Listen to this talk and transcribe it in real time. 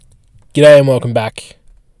G'day and welcome back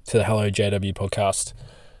to the Hello JW podcast.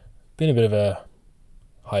 Been a bit of a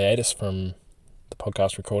hiatus from the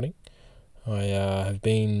podcast recording. I have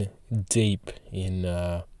been deep in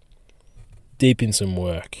some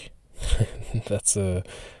work.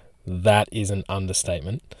 That is an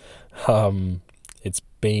understatement. It's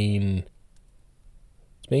been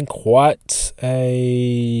quite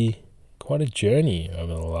a journey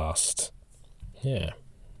over the last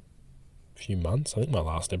few months. I think my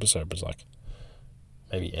last episode was like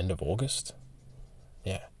maybe end of August.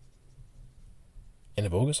 Yeah. End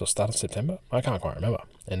of August or start of September? I can't quite remember.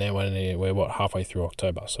 And now we're halfway through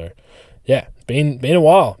October. So yeah, been a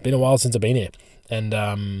while. Been a while since I've been here. And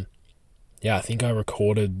I think I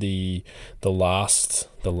recorded the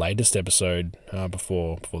latest episode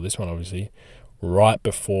before this one, obviously, right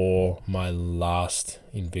before my last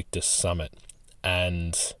Invictus Summit.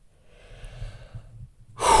 And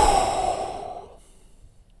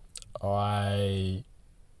I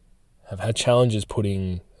have had challenges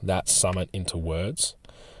putting that summit into words,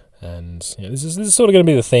 and this is sort of going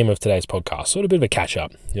to be the theme of today's podcast. Sort of a bit of a catch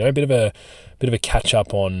up, a bit of a catch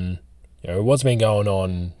up on what's been going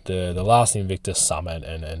on the last Invictus Summit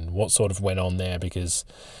and what sort of went on there. Because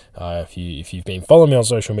if you've been following me on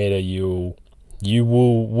social media, you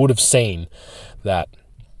would have seen that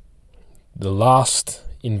the last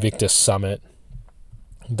Invictus Summit,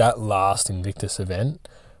 that last Invictus event,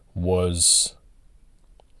 was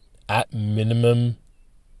at minimum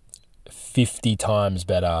 50 times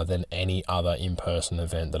better than any other in-person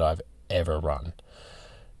event that I've ever run,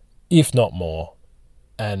 if not more.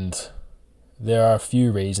 And there are a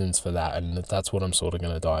few reasons for that, and that's what I'm sort of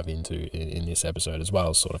going to dive into in this episode, as well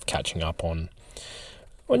as sort of catching up on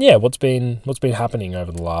what's been happening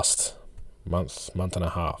over the last month and a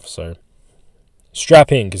half. So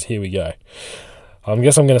strap in, because here we go. I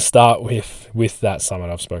guess I'm going to start with that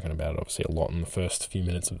summit. I've spoken about it obviously a lot in the first few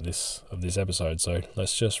minutes of this episode, so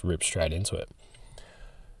let's just rip straight into it.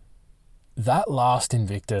 That last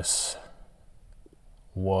Invictus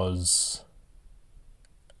was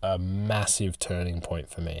a massive turning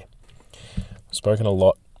point for me. I've spoken a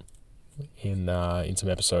lot in some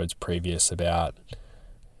episodes previous about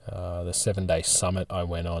the 7-day summit I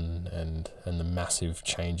went on and the massive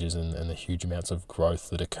changes and the huge amounts of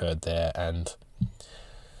growth that occurred there, and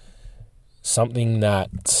something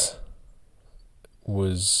that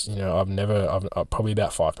was, I've probably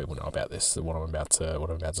about 5 people know about this, what I'm about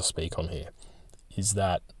to speak on here, is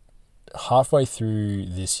that about halfway through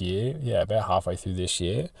this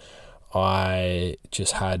year, I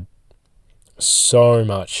just had so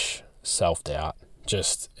much self-doubt,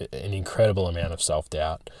 just an incredible amount of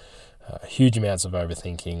self-doubt, huge amounts of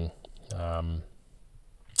overthinking.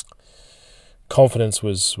 Confidence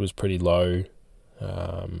was pretty low.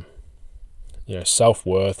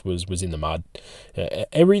 Self-worth was in the mud.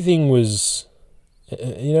 Everything was,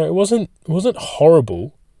 it wasn't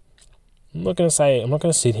horrible. I'm not going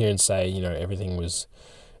to sit here and say, everything was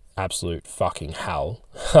absolute fucking hell.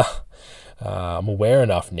 I'm aware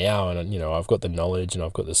enough now, and I've got the knowledge and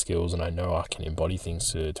I've got the skills, and I know I can embody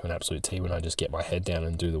things to an absolute T when I just get my head down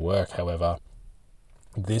and do the work. However,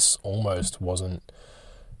 this almost wasn't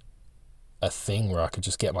a thing where I could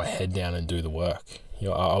just get my head down and do the work.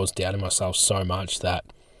 I was doubting myself so much that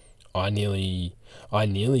I nearly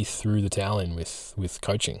threw the towel in with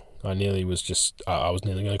coaching. I was nearly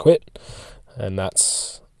going to quit, and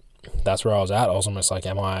that's where I was at. I was almost like,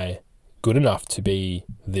 am I good enough to be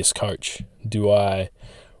this coach? Do I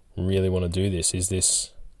really want to do this? Is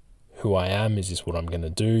this who I am? Is this what I'm going to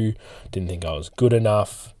do? Didn't think I was good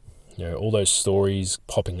enough. All those stories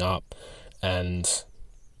popping up, and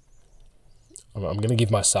I'm going to give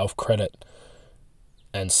myself credit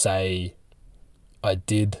and say I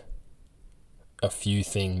did a few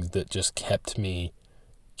things that just kept me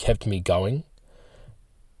going.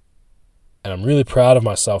 And I'm really proud of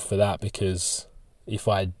myself for that, because if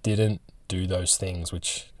I didn't do those things,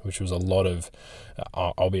 which was a lot of,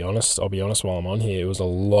 I'll be honest while I'm on here, it was a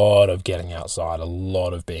lot of getting outside, a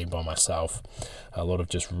lot of being by myself, a lot of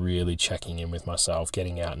just really checking in with myself,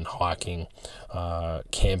 getting out and hiking,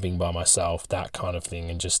 camping by myself, that kind of thing,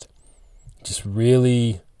 and just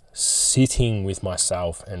really sitting with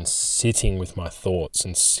myself and sitting with my thoughts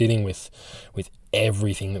and sitting with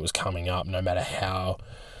everything that was coming up, no matter how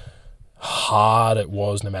hard it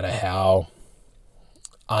was, no matter how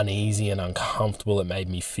uneasy and uncomfortable it made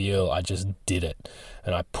me feel. I just did it,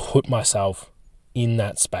 and I put myself in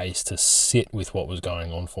that space to sit with what was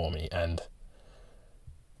going on for me. And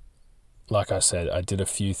like I said, I did a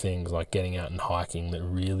few things like getting out and hiking that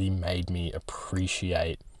really made me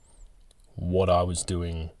appreciate what I was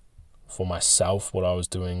doing for myself, what I was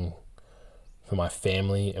doing for my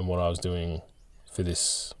family and what I was doing for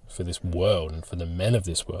this world and for the men of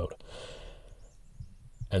this world.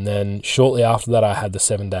 And then shortly after that, I had the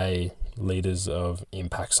 7-day Leaders of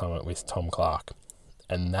Impact Summit with Tom Clark.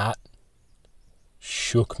 And that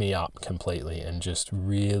shook me up completely and just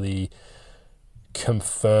really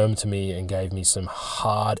confirmed to me and gave me some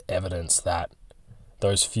hard evidence that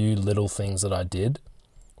those few little things that I did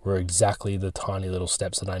were exactly the tiny little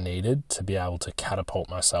steps that I needed to be able to catapult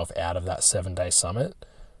myself out of that 7-day summit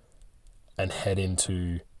and head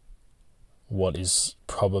into what is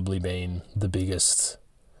probably been the biggest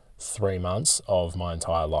 3 months of my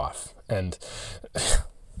entire life. And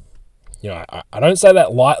I don't say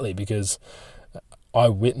that lightly, because I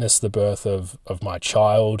witnessed the birth of my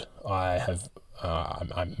child.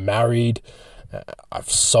 I'm married. I've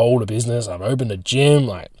sold a business. I've opened a gym,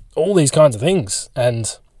 like all these kinds of things.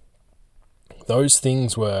 And those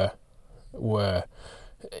things were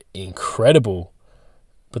incredible.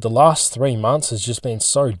 But the last 3 months has just been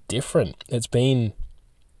so different. It's been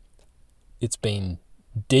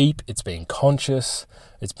deep, it's been conscious,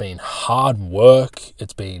 it's been hard work,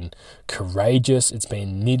 it's been courageous, it's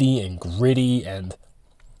been nitty and gritty, and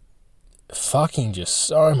fucking just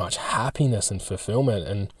so much happiness and fulfillment.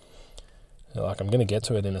 And like, I'm going to get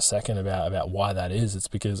to it in a second about why that is. It's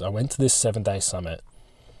because I went to this 7-day summit,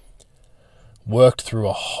 worked through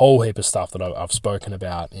a whole heap of stuff that I've spoken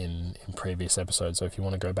about in previous episodes. So if you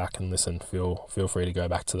want to go back and listen, feel free to go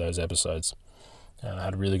back to those episodes. I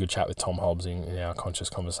had a really good chat with Tom Hobbs in our Conscious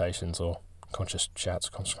Conversations, or Conscious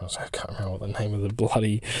Chats. I can't remember what the name of the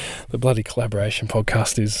bloody collaboration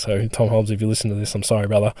podcast is. So Tom Hobbs, if you listen to this, I'm sorry,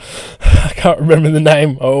 brother. I can't remember the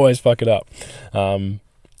name. I always fuck it up.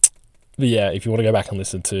 But yeah, if you want to go back and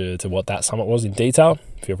listen to what that summit was in detail,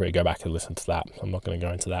 feel free to go back and listen to that. I'm not going to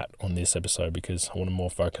go into that on this episode because I want to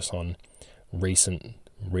more focus on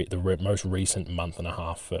the most recent month and a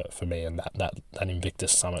half for me, and that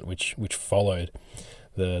Invictus Summit, which followed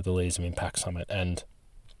the Leaders of Impact Summit. And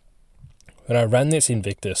when I ran this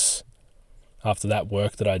Invictus, after that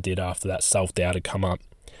work that I did, after that self-doubt had come up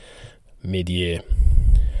mid-year,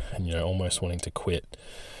 and almost wanting to quit,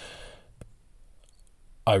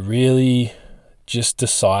 I really just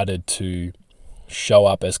decided to show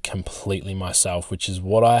up as completely myself, which is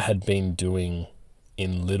what I had been doing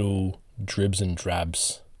in little dribs and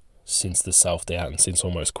drabs since the self-doubt and since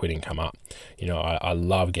almost quitting come up. I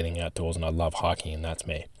love getting outdoors and I love hiking, and that's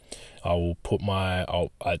me. I'll put my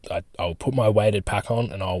weighted pack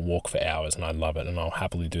on and I'll walk for hours, and I love it, and I'll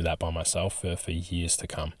happily do that by myself for years to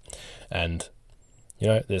come. And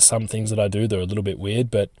there's some things that I do that are a little bit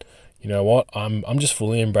weird, but you know what? I'm just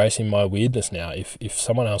fully embracing my weirdness now. If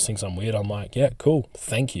someone else thinks I'm weird, I'm like, yeah, cool,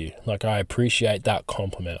 thank you. Like, I appreciate that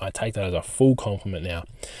compliment. I take that as a full compliment now.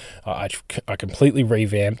 I completely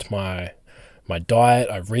revamped my diet.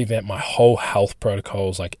 I've revamped my whole health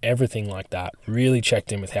protocols, like everything like that. Really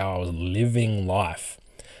checked in with how I was living life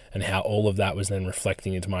and how all of that was then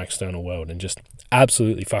reflecting into my external world, and just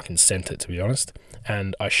absolutely fucking sent it, to be honest.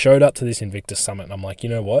 And I showed up to this Invictus Summit and I'm like, you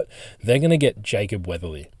know what? They're going to get Jacob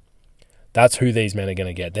Weatherly. That's who these men are going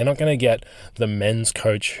to get. They're not going to get the men's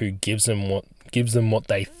coach who gives them what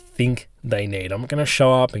they think they need. I'm not going to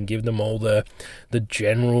show up and give them all the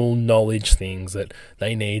general knowledge things that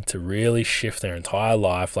they need to really shift their entire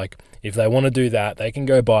life. Like, if they want to do that, they can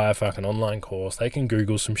go buy a fucking online course. They can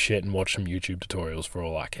Google some shit and watch some YouTube tutorials for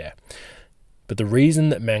all I care. But the reason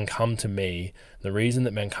that men come to me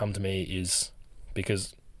is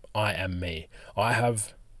because I am me. I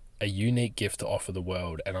have a unique gift to offer the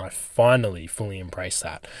world, and I finally fully embrace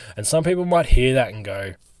that. And some people might hear that and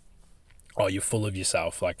go, oh, you're full of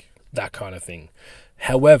yourself, like that kind of thing.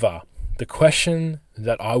 However, the question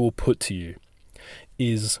that I will put to you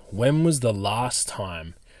is, when was the last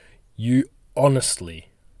time you honestly,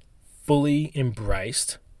 fully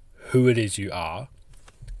embraced who it is you are,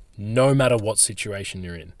 no matter what situation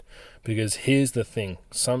you're in? Because here's the thing,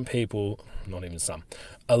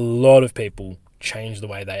 a lot of people change the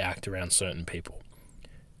way they act around certain people.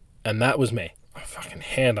 And that was me. I fucking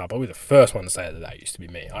hand up. I'll be the first one to say that used to be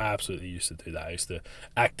me. I absolutely used to do that. I used to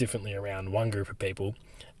act differently around one group of people,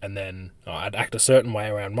 and then I'd act a certain way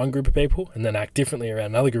around one group of people, and then act differently around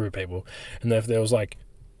another group of people. And then if there was like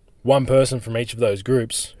one person from each of those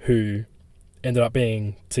groups who ended up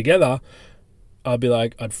being together,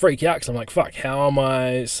 I'd freak out, because I'm like, fuck, how am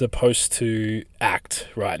I supposed to act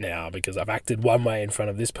right now? Because I've acted one way in front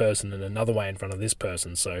of this person and another way in front of this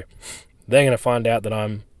person. So they're going to find out that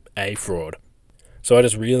I'm a fraud. So I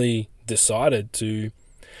just really decided to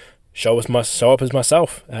show up as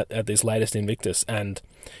myself at this latest Invictus. And,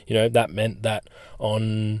 that meant that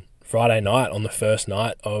on Friday night, on the first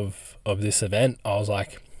night of this event, I was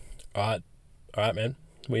like, all right, man,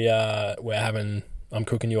 I'm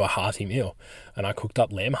cooking you a hearty meal. And I cooked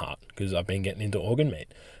up lamb heart because I've been getting into organ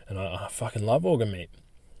meat, and I fucking love organ meat.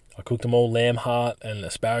 I cooked them all lamb heart and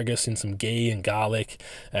asparagus in some ghee and garlic,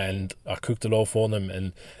 and I cooked it all for them,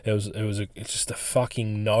 and it's just a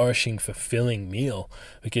fucking nourishing, fulfilling meal.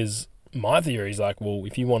 Because my theory is like, well,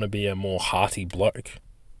 if you want to be a more hearty bloke,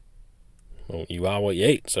 well, you are what you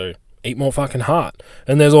eat, so eat more fucking heart.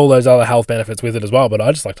 And there's all those other health benefits with it as well, but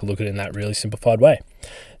I just like to look at it in that really simplified way.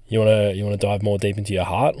 You wanna dive more deep into your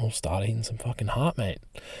heart? Well, start eating some fucking heart, mate.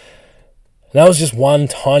 And that was just one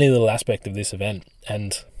tiny little aspect of this event.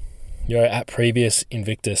 And at previous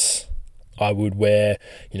Invictus, I would wear,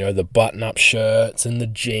 the button-up shirts and the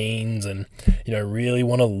jeans and, really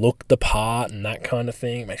want to look the part and that kind of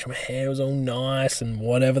thing. Make sure my hair was all nice and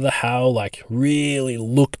whatever the hell, like really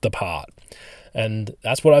look the part. And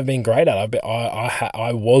that's what I've been great at.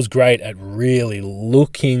 I was great at really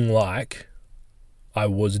looking like I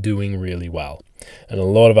was doing really well. And a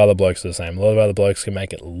lot of other blokes are the same. A lot of other blokes can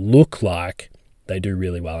make it look like they do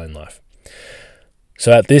really well in life.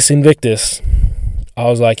 So at this Invictus, I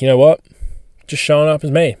was like, you know what? Just showing up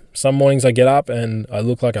as me. Some mornings I get up and I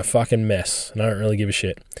look like a fucking mess and I don't really give a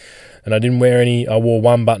shit. And I wore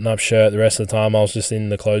one button-up shirt. The rest of the time I was just in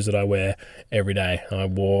the clothes that I wear every day. I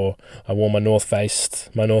wore my North Face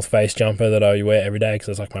jumper that I wear every day because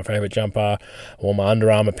it's like my favorite jumper. I wore my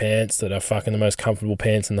Under Armour pants that are fucking the most comfortable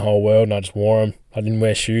pants in the whole world, and I just wore them. I didn't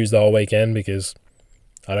wear shoes the whole weekend because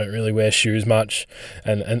I don't really wear shoes much.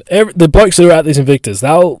 And the blokes that are at this Invictus,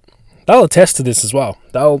 they'll attest to this as well.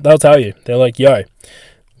 They'll tell you. They're like, yo,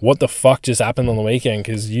 what the fuck just happened on the weekend?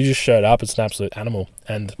 Because you just showed up as an absolute animal.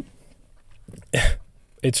 And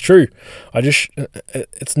it's true.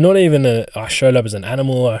 It's not even I showed up as an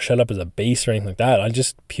animal, I showed up as a beast or anything like that. I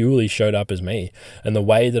just purely showed up as me. And the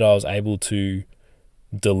way that I was able to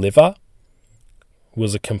deliver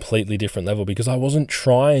was a completely different level because I wasn't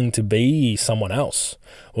trying to be someone else.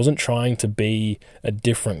 I wasn't trying to be a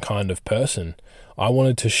different kind of person. I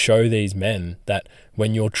wanted to show these men that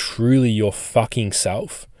when you're truly your fucking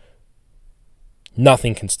self,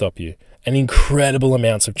 nothing can stop you. And incredible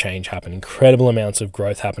amounts of change happen, incredible amounts of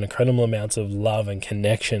growth happen, incredible amounts of love and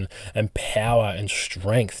connection and power and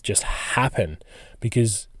strength just happen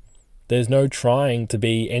because there's no trying to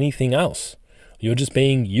be anything else. You're just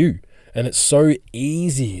being you. And it's so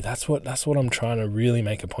easy. That's what I'm trying to really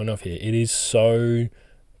make a point of here. It is so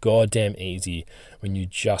goddamn easy when you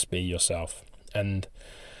just be yourself. And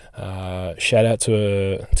shout out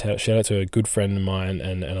to a good friend of mine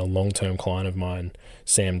and a long-term client of mine,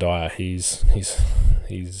 Sam Dyer. He's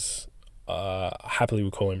happily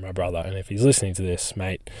would call him my brother. And if he's listening to this,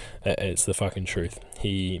 mate, it's the fucking truth.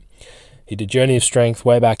 He did Journey of Strength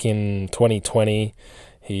way back in 2020.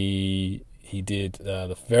 He did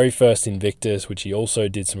the very first Invictus, which he also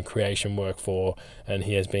did some creation work for, and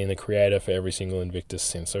he has been the creator for every single Invictus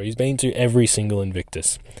since. So he's been to every single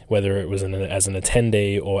Invictus, whether it was as an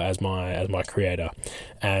attendee or as my creator.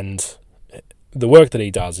 And the work that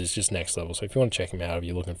he does is just next level. So if you want to check him out, if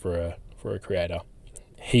you're looking for a creator,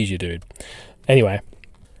 he's your dude. Anyway,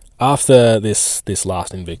 after this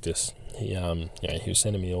last Invictus, he was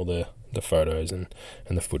sending me all the photos and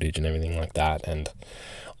the footage and everything like that, and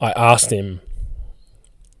I asked him,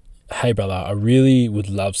 hey brother, I really would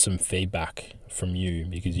love some feedback from you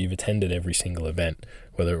because you've attended every single event,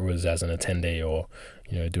 whether it was as an attendee or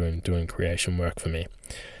doing creation work for me.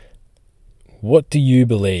 What do you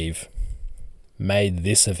believe made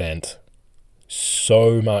this event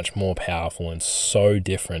so much more powerful and so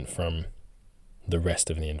different from the rest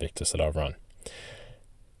of the Invictus that I've run?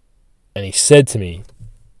 And he said to me,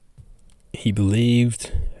 he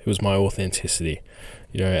believed it was my authenticity.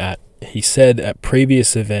 He said at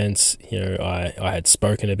previous events, I had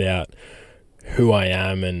spoken about who I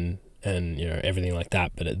am and everything like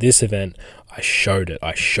that. But at this event, I showed it.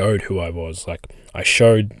 I showed who I was. Like I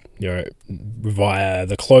showed, via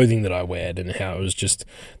the clothing that I wore and how it was just,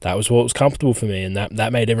 that was what was comfortable for me. And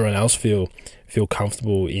that made everyone else feel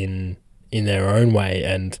comfortable in their own way.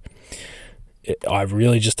 And I've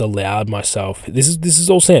really just allowed myself. This is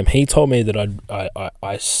all Sam. He told me that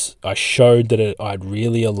I showed that I'd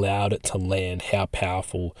really allowed it to land how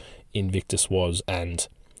powerful Invictus was, and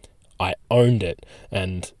I owned it.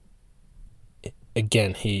 And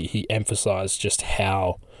again, he emphasized just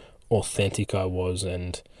how authentic I was,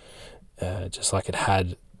 and just like it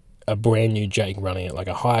had a brand new Jake running it, like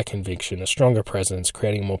a higher conviction, a stronger presence,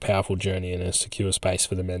 creating a more powerful journey and a secure space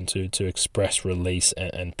for the men to express, release,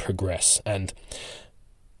 and progress. And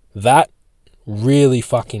that really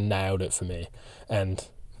fucking nailed it for me. And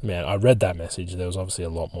man, I read that message. There was obviously a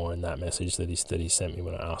lot more in that message that he sent me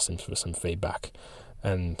when I asked him for some feedback.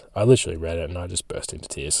 And I literally read it and I just burst into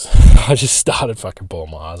tears. I just started fucking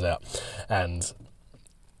bawling my eyes out. And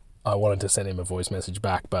I wanted to send him a voice message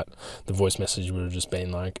back, but the voice message would have just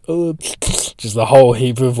been like, oh, just a whole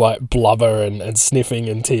heap of like blubber and sniffing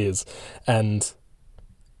and tears. And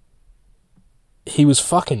he was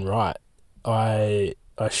fucking right. I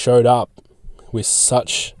showed up with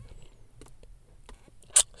such...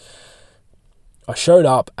 I showed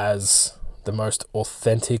up as the most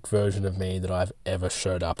authentic version of me that I've ever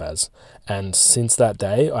showed up as. And since that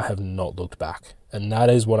day, I have not looked back. And that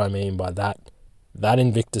is what I mean by that. That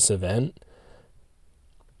Invictus event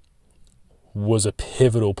was a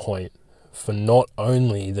pivotal point for not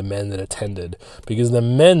only the men that attended, because the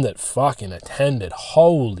men that fucking attended,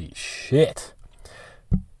 holy shit.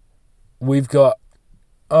 We've got,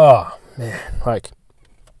 oh man, like,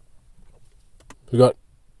 we've got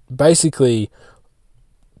basically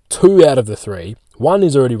 2 out of the 3. 1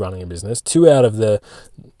 is already running a business. 2 out of there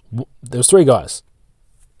was 3 guys.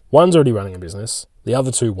 1's already running a business. The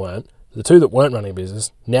other 2 weren't. The 2 that weren't running a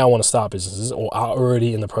business now want to start businesses or are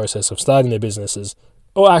already in the process of starting their businesses,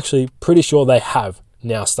 or actually pretty sure they have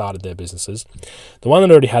now started their businesses. The one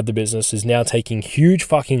that already had the business is now taking huge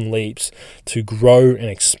fucking leaps to grow and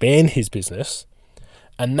expand his business.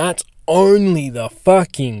 And that's only the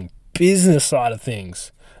fucking business side of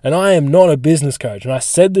things. And I am not a business coach. And I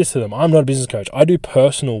said this to them. I'm not a business coach. I do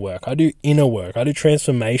personal work. I do inner work. I do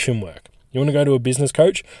transformation work. You want to go to a business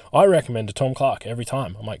coach? I recommend to Tom Clark every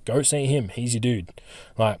time. I'm like, go see him. He's your dude.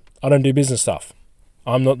 Like, I don't do business stuff.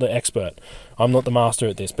 I'm not the expert. I'm not the master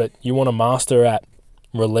at this. But you want to master at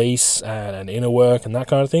release and inner work and that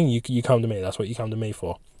kind of thing, you come to me. That's what you come to me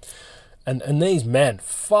for. And these men,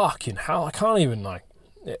 fucking hell, I can't even, like,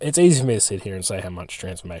 it's easy for me to sit here and say how much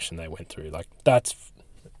transformation they went through. Like, that's,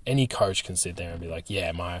 any coach can sit there and be like,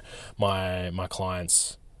 yeah, my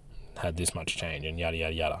clients had this much change and yada,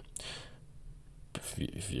 yada, yada.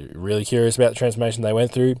 If you're really curious about the transformation they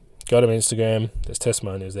went through, go to Instagram. There's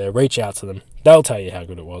testimonials there. Reach out to them. They'll tell you how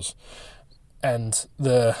good it was. And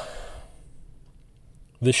the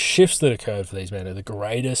shifts that occurred for these men are the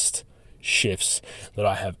greatest shifts that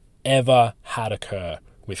I have ever had occur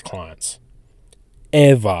with clients.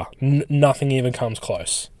 Ever. Nothing even comes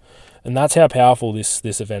close. And that's how powerful this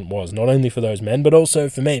event was, not only for those men, but also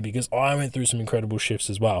for me, because I went through some incredible shifts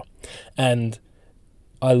as well. And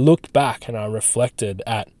I looked back and I reflected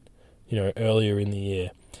at, earlier in the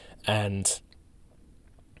year, and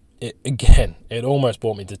it almost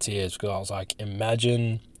brought me to tears, because I was like,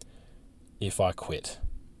 imagine if I quit.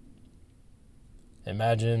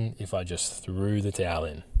 Imagine if I just threw the towel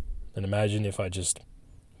in, and imagine if I just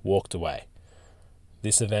walked away.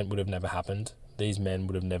 This event would have never happened. These men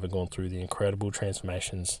would have never gone through the incredible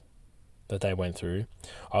transformations that they went through.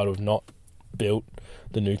 I would have not built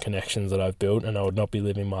the new connections that I've built, and I would not be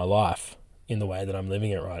living my life in the way that I'm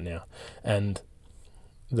living it right now. And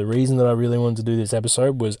the reason that I really wanted to do this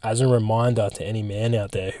episode was as a reminder to any man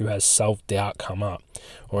out there who has self-doubt come up,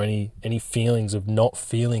 or any feelings of not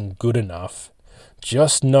feeling good enough.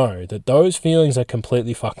 Just know that those feelings are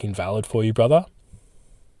completely fucking valid for you, brother.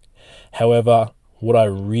 However, what I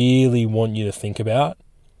really want you to think about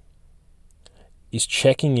is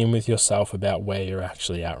checking in with yourself about where you're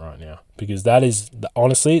actually at right now. Because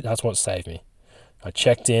honestly, that's what saved me. I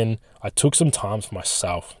checked in. I took some time for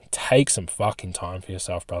myself. Take some fucking time for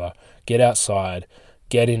yourself, brother. Get outside.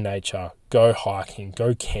 Get in nature. Go hiking.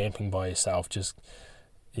 Go camping by yourself. Just,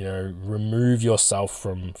 remove yourself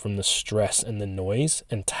from the stress and the noise,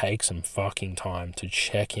 and take some fucking time to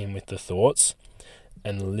check in with the thoughts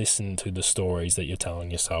and listen to the stories that you're telling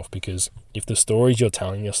yourself. Because if the stories you're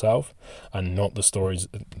telling yourself are not the stories,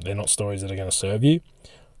 they're not stories that are going to serve you,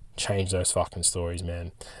 change those fucking stories,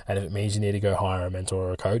 man. And if it means you need to go hire a mentor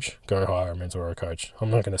or a coach, go hire a mentor or a coach. I'm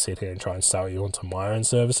not going to sit here and try and sell you onto my own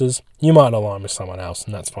services. You might align with someone else,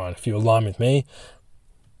 and that's fine. If you align with me,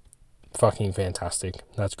 fucking fantastic.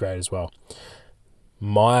 That's great as well.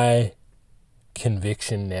 My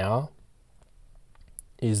conviction now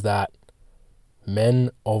is that men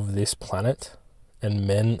of this planet and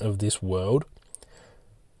men of this world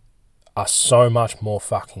are so much more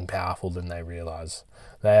fucking powerful than they realize.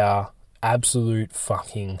 They are absolute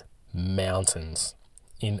fucking mountains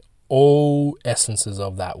in all essences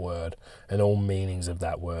of that word and all meanings of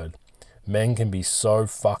that word. Men can be so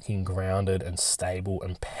fucking grounded and stable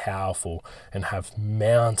and powerful and have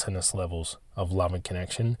mountainous levels of love and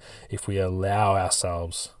connection if we allow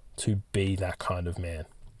ourselves to be that kind of man.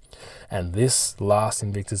 And this last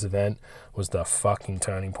Invictus event was the fucking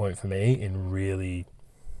turning point for me in really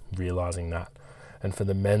realizing that. And for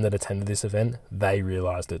the men that attended this event, they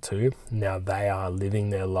realised it too. Now they are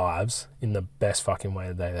living their lives in the best fucking way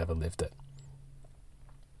that they've ever lived it.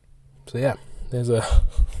 So yeah, there's a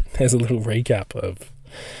little recap of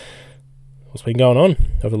what's been going on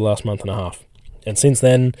over the last month and a half. And since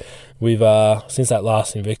then, since that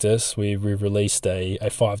last Invictus, we've released a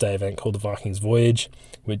 5-day event called the Vikings Voyage,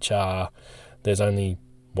 which there's only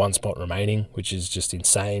one spot remaining, which is just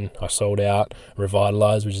insane. I sold out.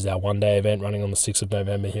 Revitalise, which is our 1-day event running on the 6th of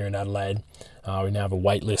November here in Adelaide. We now have a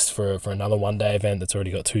wait list for another 1-day event that's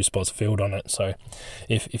already got 2 spots filled on it. So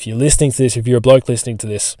if you're listening to this, if you're a bloke listening to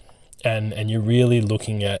this, and you're really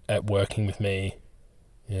looking at working with me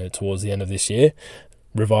towards the end of this year,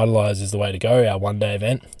 Revitalise is the way to go, our 1-day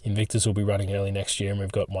event. Invictus will be running early next year, and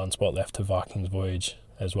we've got 1 spot left to Vikings Voyage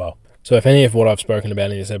as well. So if any of what I've spoken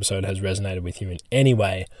about in this episode has resonated with you in any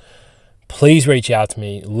way, please reach out to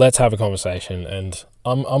me. Let's have a conversation. And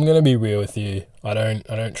I'm going to be real with you. I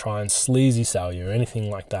don't try and sleazy sell you or anything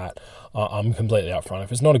like that. I'm completely upfront.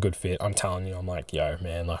 If it's not a good fit, I'm telling you, I'm like, yo,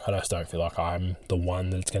 man, like I just don't feel like I'm the one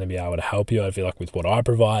that's going to be able to help you. I feel like with what I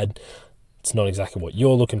provide, it's not exactly what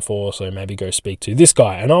you're looking for, so maybe go speak to this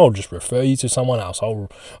guy, and I'll just refer you to someone else.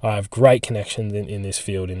 I have great connections in this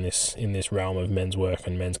field, in this realm of men's work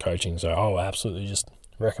and men's coaching, so I'll absolutely just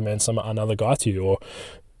recommend another guy to you, or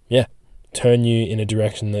turn you in a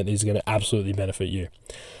direction that is going to absolutely benefit you.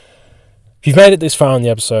 If you've made it this far in the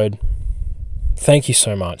episode, thank you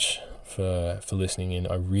so much for listening in.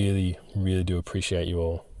 I really, really do appreciate you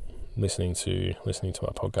all listening to my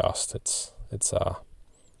podcast.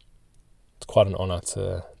 It's quite an honour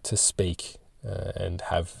to speak and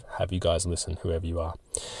have you guys listen, whoever you are.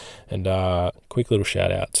 And quick little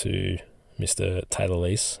shout out to Mr. Taylor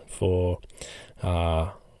Lease for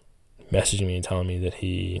messaging me and telling me that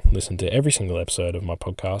he listened to every single episode of my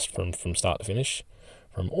podcast from start to finish,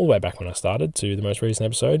 from all the way back when I started to the most recent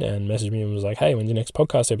episode, and messaged me and was like, hey, when's your next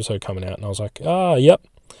podcast episode coming out? And I was like, yep,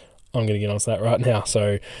 I'm going to get onto that right now.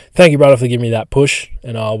 So thank you, brother, for giving me that push,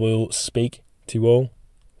 and I will speak to you all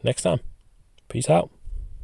next time. Peace out.